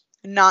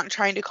 not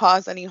trying to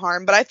cause any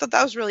harm. But I thought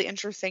that was really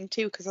interesting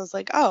too, because I was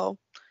like, oh,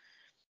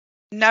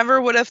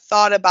 never would have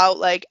thought about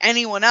like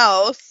anyone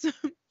else.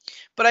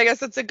 But I guess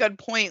that's a good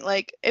point.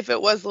 Like if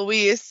it was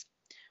Louise,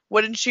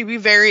 wouldn't she be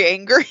very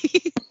angry?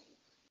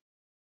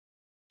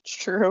 It's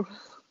true.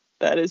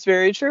 That is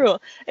very true.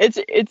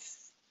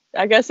 It's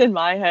I guess in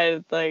my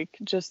head, like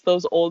just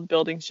those old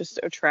buildings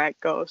just attract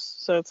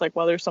ghosts. So it's like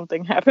whether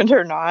something happened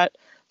or not,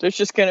 There's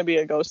just gonna be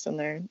a ghost in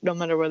there, no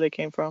matter where they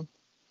came from.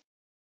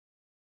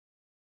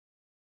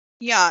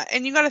 Yeah,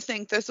 and you got to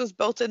think this was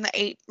built in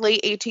the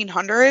late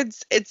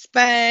 1800s. It's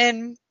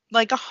been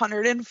like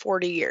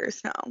 140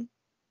 years now.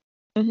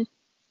 Mhm.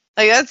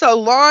 Like that's a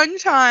long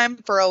time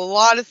for a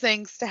lot of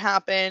things to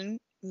happen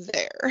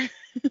there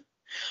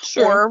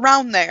Sure. or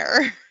around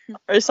there.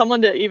 Or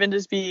someone to even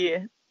just be,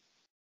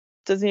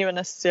 doesn't even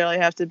necessarily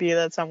have to be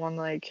that someone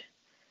like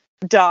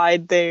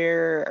died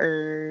there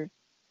or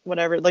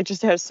whatever, like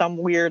just to have some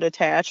weird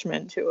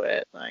attachment to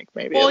it. Like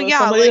maybe it Well, was yeah,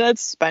 somebody like that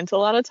spent a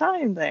lot of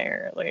time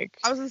there. Like,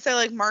 I was gonna say,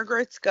 like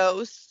Margaret's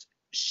ghost,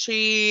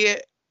 she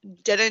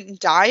didn't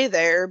die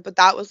there, but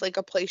that was like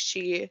a place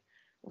she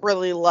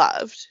really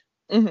loved.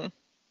 mm-hmm.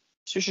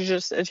 So she's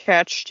just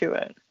attached to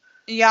it.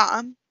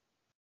 Yeah.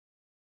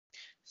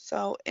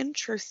 So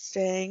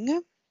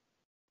interesting.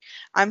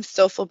 I'm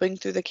still flipping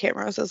through the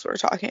cameras as we're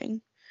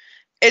talking.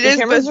 It The is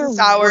cameras are business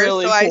hours, so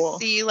really I cool.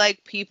 see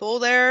like people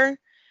there.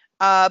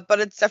 But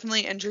it's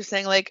definitely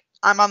interesting. Like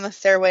I'm on the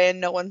stairway and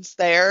no one's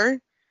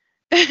there.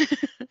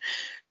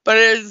 But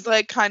it is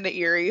like kind of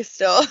eerie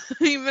still,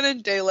 even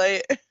in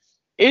daylight.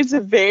 It's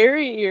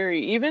very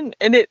eerie, even,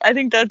 and it. I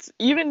think that's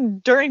even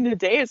during the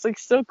day. It's like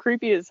so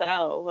creepy as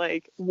hell.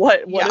 Like,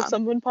 what if Yeah.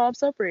 someone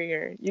pops up right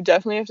here? You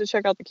definitely have to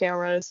check out the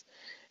cameras.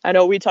 I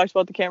know we talked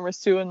about the cameras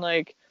too, and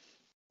like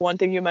one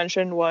thing you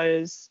mentioned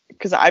was,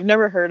 because I've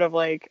never heard of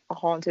like a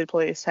haunted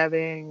place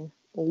having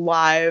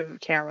live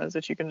cameras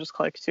that you can just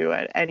click to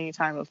at any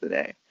time of the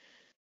day.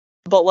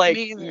 But like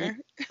Me either.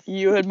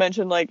 you had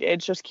mentioned, like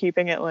it's just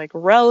keeping it like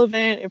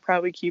relevant. It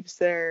probably keeps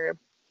their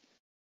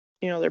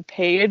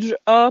page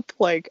up.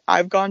 Like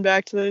I've gone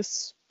back to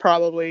this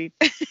probably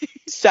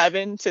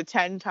 7 to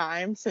 10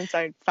 times since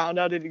I found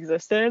out it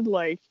existed.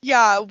 Like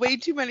Yeah, way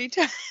too many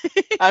times.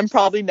 I'm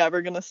probably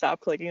never gonna stop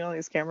clicking on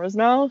these cameras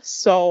now.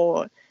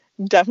 So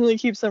definitely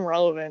keeps them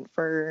relevant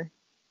for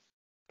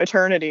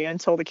eternity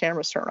until the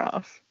cameras turn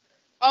off.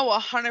 Oh,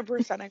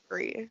 100%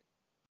 agree.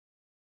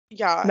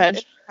 Yeah, Imagine,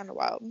 it's kind of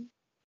wild.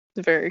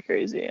 it's very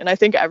crazy. And I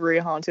think every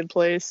haunted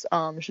place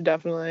should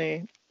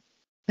definitely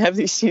have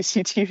these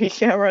CCTV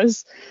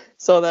cameras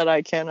so that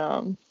I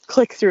can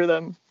click through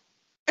them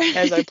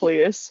as I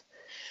please.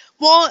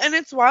 Well, and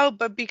it's wild,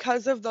 but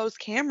because of those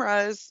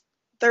cameras,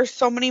 there's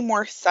so many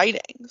more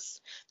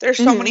sightings. There's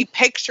so Hmm. many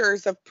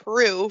pictures of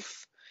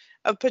proof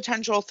of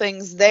potential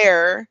things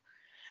there.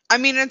 I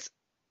mean, I'm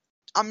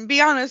gonna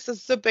be honest,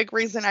 this is a big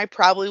reason I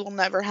probably will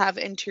never have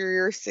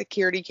interior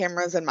security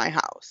cameras in my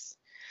house.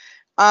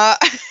 Uh,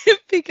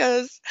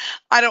 because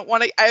I don't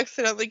want to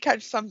accidentally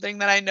catch something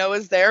that I know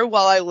is there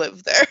while I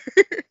live there.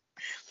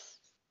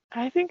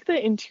 I think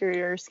the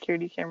interior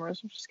security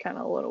cameras are just kind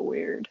of a little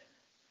weird.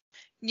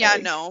 Yeah,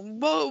 Like, no,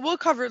 we'll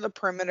cover the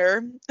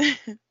perimeter.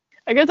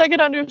 I guess I could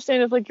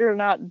understand if like you're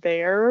not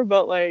there,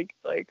 but like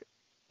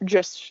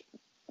just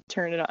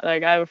turn it on.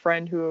 Like I have a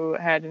friend who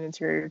had an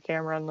interior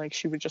camera and like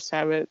she would just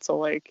have it so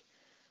like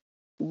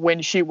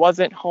when she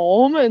wasn't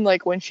home and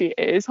like when she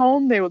is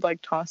home they would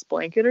like toss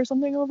blanket or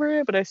something over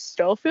it, but I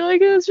still feel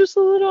like it's just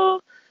a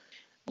little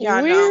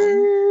Yeah, no.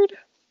 weird.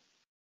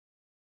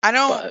 I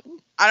don't But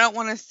I don't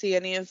want to see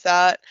any of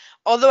that.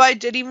 Although I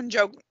did even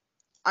joke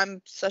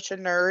I'm such a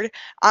nerd.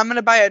 I'm going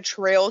to buy a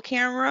trail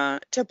camera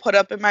to put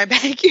up in my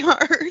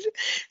backyard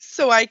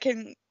so I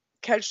can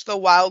catch the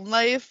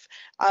wildlife.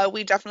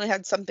 We definitely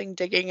had something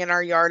digging in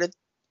our yard at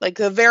like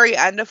the very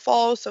end of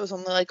fall, so it was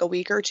only like a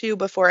week or two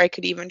before I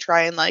could even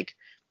try and like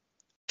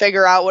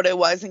figure out what it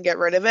was and get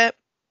rid of it.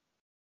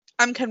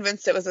 I'm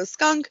convinced it was a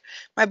skunk.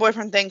 My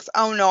boyfriend thinks,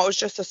 "Oh no, it was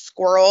just a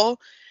squirrel."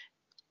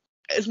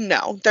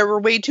 No, there were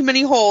way too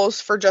many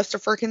holes for just a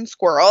freaking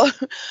squirrel.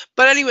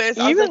 But anyways,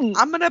 I was like, even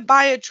I'm gonna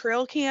buy a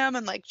trail cam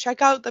and like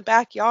check out the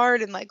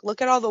backyard and like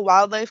look at all the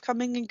wildlife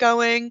coming and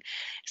going.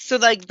 So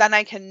like then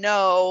I can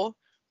know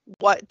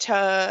what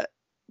to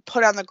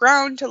put on the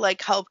ground to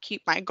like help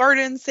keep my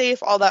garden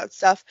safe, all that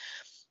stuff.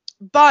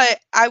 But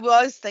I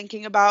was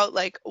thinking about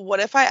like what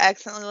if I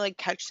accidentally like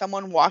catch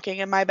someone walking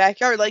in my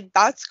backyard? Like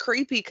that's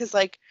creepy because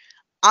like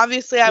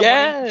obviously I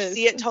won't even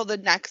see yes, it till the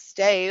next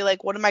day.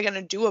 Like what am I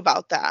gonna do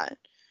about that?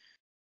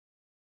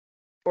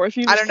 or if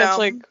you I just don't catch know.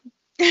 like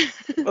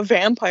a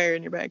vampire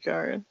in your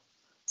backyard,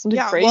 something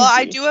Yeah, well,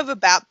 I crazy. do have a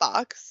bat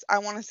box. I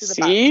want to see the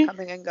bats See,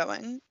 coming and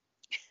going.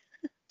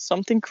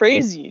 something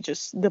crazy,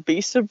 just the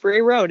beast of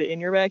Bray Road in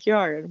your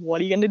backyard.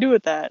 What are you gonna do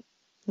with that?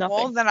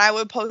 Well, Nothing. then I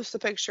would post a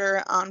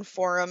picture on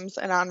forums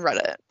and on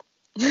Reddit,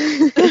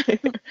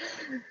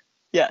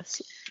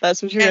 Yes,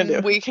 that's what you're gonna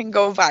and we can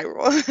go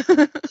viral.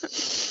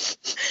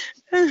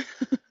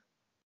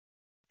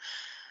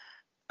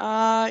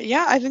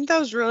 Yeah, I think that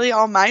was really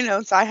all my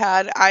notes I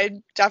had.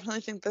 I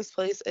definitely think this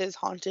place is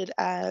haunted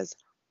as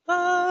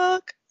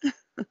fuck.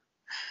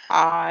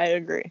 I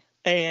agree.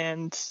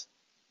 And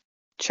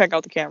check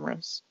out the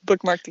cameras.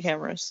 Bookmark the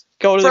cameras.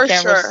 Go to the For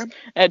cameras sure.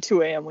 at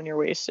 2 a.m. when you're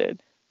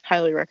wasted.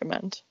 Highly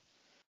recommend.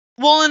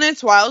 Well, and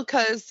it's wild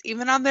because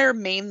even on their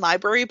main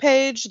library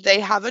page, they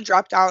have a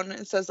drop down and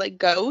it says like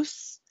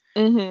ghosts.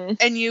 Mm-hmm.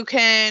 and you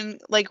can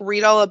like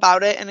read all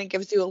about it, and it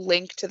gives you a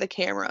link to the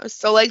cameras.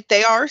 So like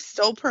they are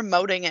still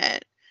promoting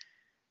it.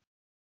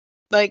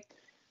 Like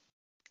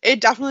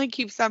it definitely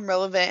keeps them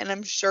relevant, and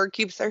I'm sure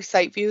keeps their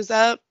site views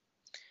up.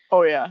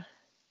 Oh yeah.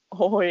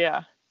 Oh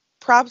yeah.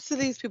 Props to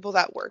these people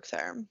that work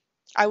there.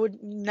 I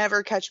would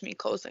never catch me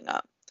closing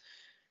up.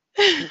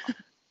 No,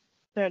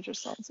 that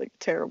just sounds like a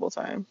terrible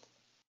time.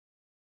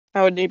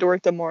 I would need to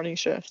work the morning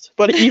shift.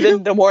 But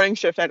even the morning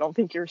shift, I don't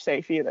think you're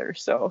safe either.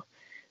 So,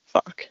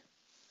 fuck.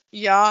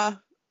 Yeah.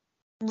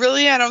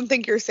 Really, I don't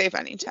think you're safe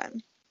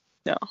anytime.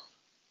 No.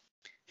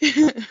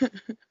 Well,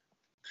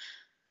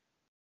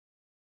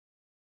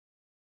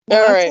 All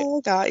that's right. all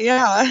I got.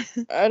 Yeah.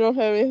 I don't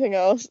have anything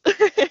else.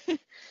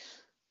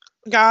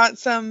 Got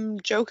some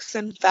jokes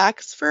and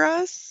facts for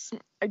us?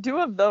 I do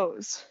have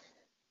those.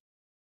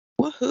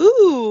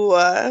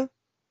 Woohoo!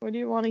 What do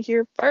you want to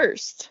hear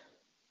first?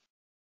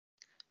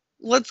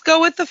 Let's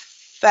go with the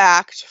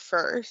fact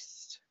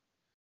first.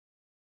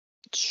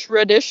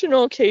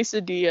 Traditional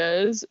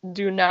quesadillas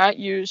do not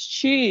use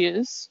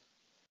cheese,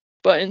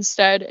 but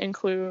instead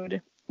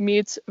include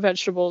meats,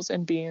 vegetables,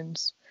 and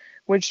beans,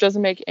 which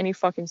doesn't make any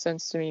fucking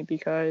sense to me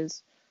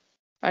because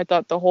I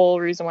thought the whole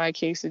reason why a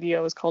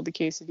quesadilla was called the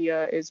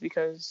quesadilla is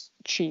because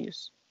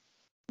cheese.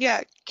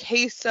 Yeah,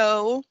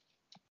 queso.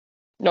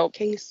 Nope,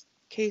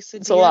 Quesadilla.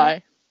 it's a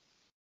lie.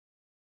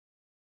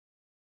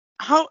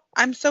 How?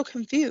 I'm so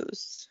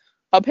confused.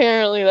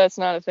 Apparently, that's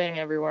not a thing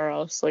everywhere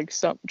else. Like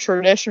some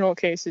traditional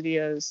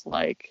quesadillas,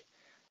 like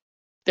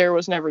there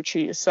was never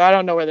cheese. So I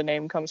don't know where the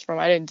name comes from.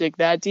 I didn't dig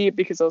that deep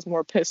because I was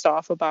more pissed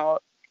off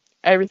about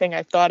everything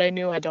I thought I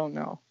knew. I don't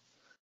know.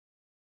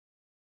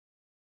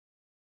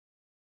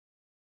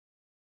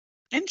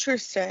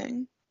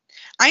 Interesting.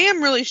 I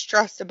am really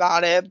stressed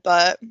about it,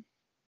 but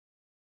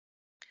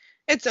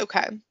it's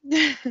okay.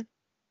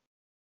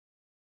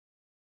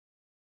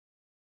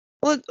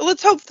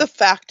 Let's hope the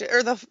fact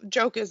or the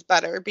joke is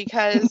better,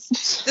 because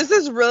this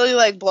is really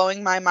like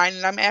blowing my mind,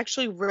 and I'm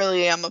actually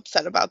really am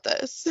upset about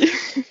this.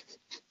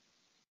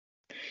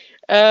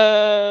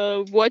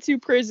 What do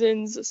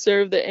prisons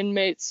serve the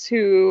inmates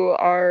who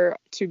are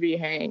to be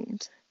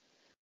hanged?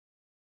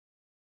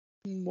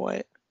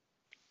 What?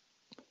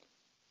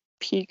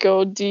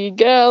 Pico de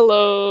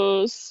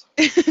Gallos.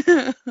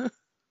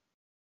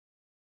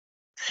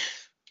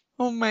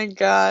 Oh my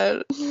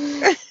god.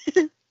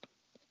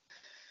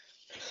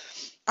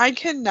 I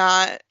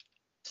cannot.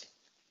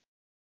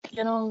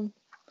 You know,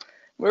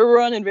 we're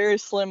running very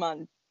slim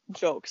on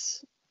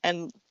jokes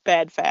and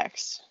bad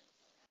facts.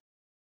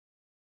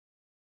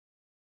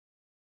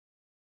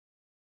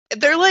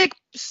 They're like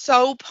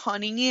so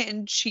punny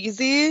and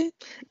cheesy.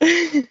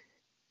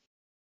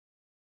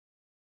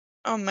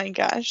 Oh my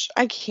gosh,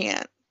 I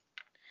can't.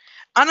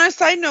 On a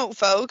side note,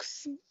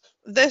 folks,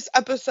 this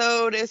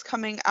episode is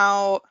coming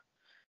out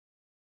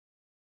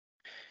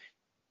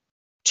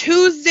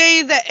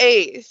Tuesday the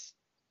 8th.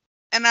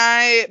 And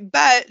I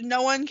bet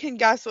no one can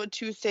guess what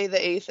Tuesday the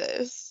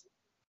 8th is.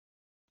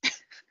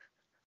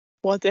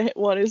 What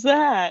is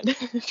that?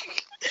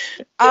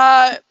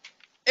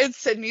 It's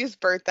Sydney's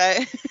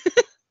birthday.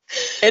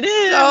 It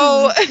is.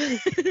 So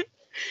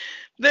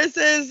this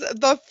is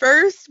the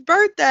first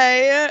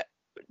birthday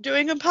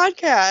doing a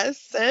podcast,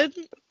 Sid.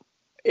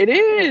 It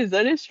is.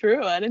 That is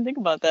true. I didn't think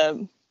about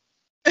that.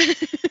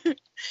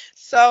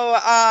 So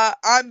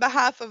on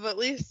behalf of at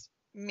least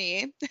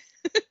me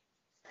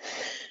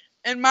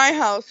in my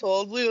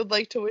household, we would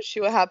like to wish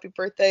you a happy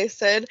birthday,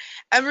 Sid.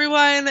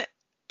 Everyone,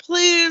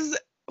 please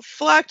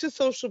flock to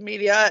social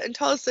media and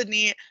tell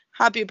Sydney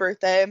happy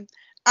birthday.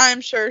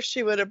 I'm sure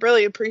she would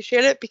really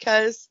appreciate it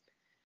because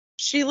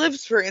she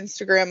lives for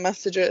Instagram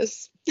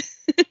messages.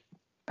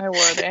 I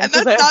would. And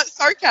that's not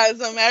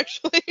sarcasm,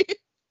 actually.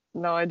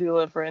 No, I do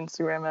live for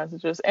Instagram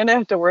messages. And I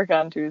have to work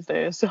on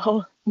Tuesdays,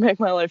 so make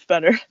my life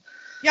better.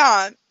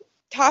 Yeah.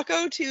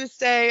 Taco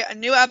Tuesday, a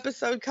new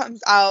episode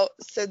comes out,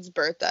 Sid's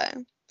birthday.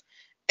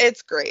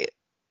 It's great.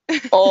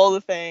 All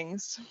the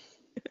things.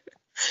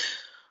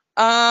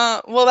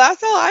 Well,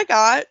 that's all I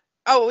got.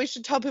 Oh, we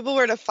should tell people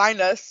where to find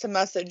us to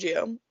message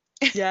you.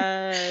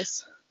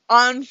 Yes.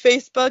 On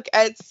Facebook,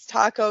 it's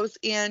Tacos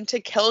and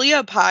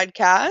Tequila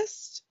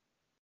Podcast.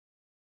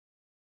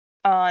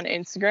 On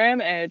Instagram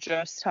at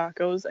just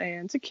tacos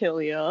and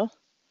tequila.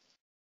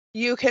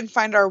 You can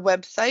find our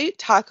website,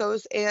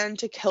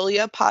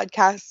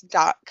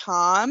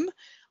 tacosandtequilapodcast.com.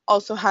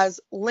 Also has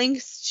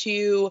links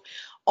to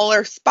all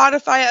our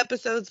Spotify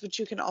episodes, but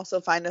you can also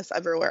find us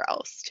everywhere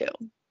else too.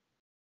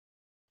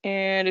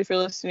 And if you're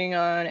listening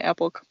on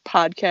Apple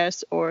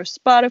Podcasts or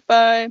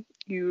Spotify,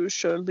 you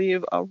should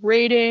leave a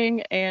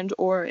rating and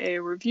or a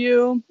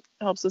review.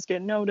 It helps us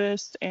get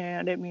noticed,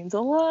 and it means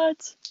a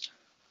lot.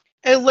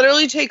 It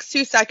literally takes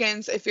 2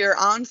 seconds if you're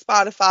on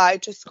Spotify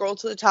to scroll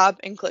to the top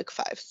and click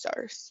 5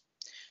 stars.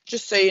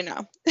 Just so you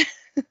know.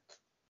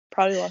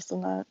 Probably less than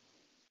that.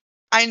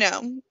 I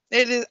know.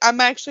 It is. I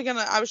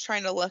was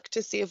trying to look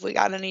to see if we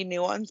got any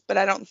new ones, but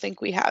I don't think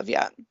we have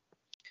yet.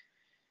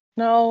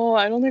 No,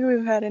 I don't think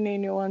we've had any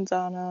new ones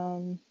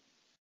on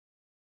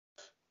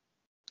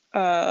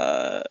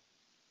Apple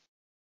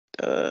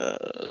On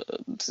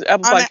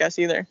it. Podcasts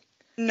either.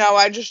 No,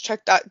 I just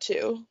checked that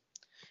too.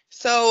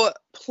 So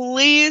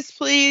please,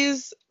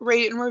 please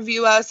rate and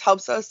review us.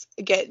 Helps us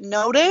get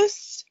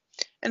noticed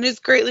and is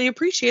greatly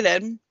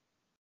appreciated.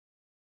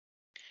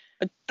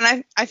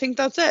 And I think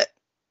that's it.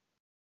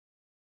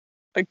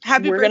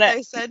 Happy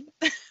birthday, Sid.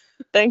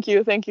 Thank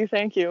you.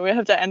 We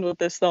have to end with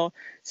this though.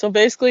 So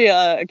basically,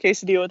 a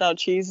quesadilla without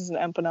cheese is an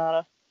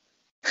empanada.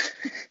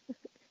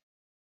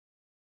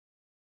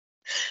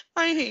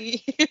 I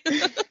hate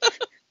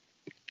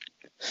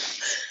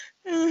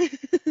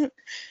you.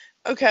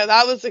 Okay,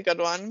 that was a good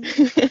one.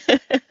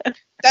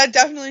 That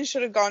definitely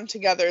should have gone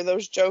together.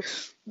 Those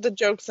jokes, the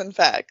jokes and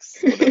facts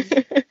would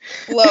have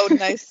flowed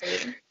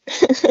nicely.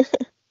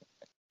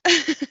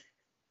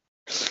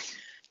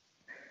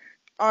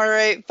 All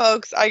right,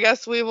 folks. I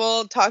guess we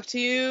will talk to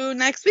you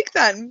next week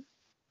then.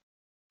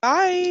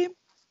 Bye.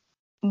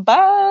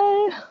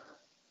 Bye.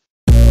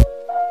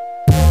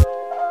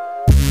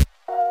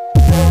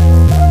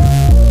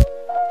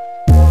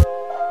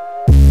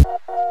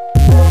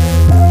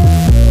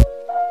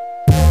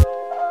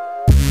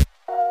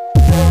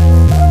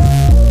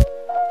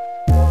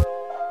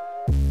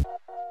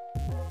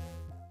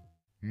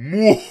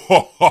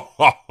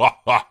 Mwahahaha!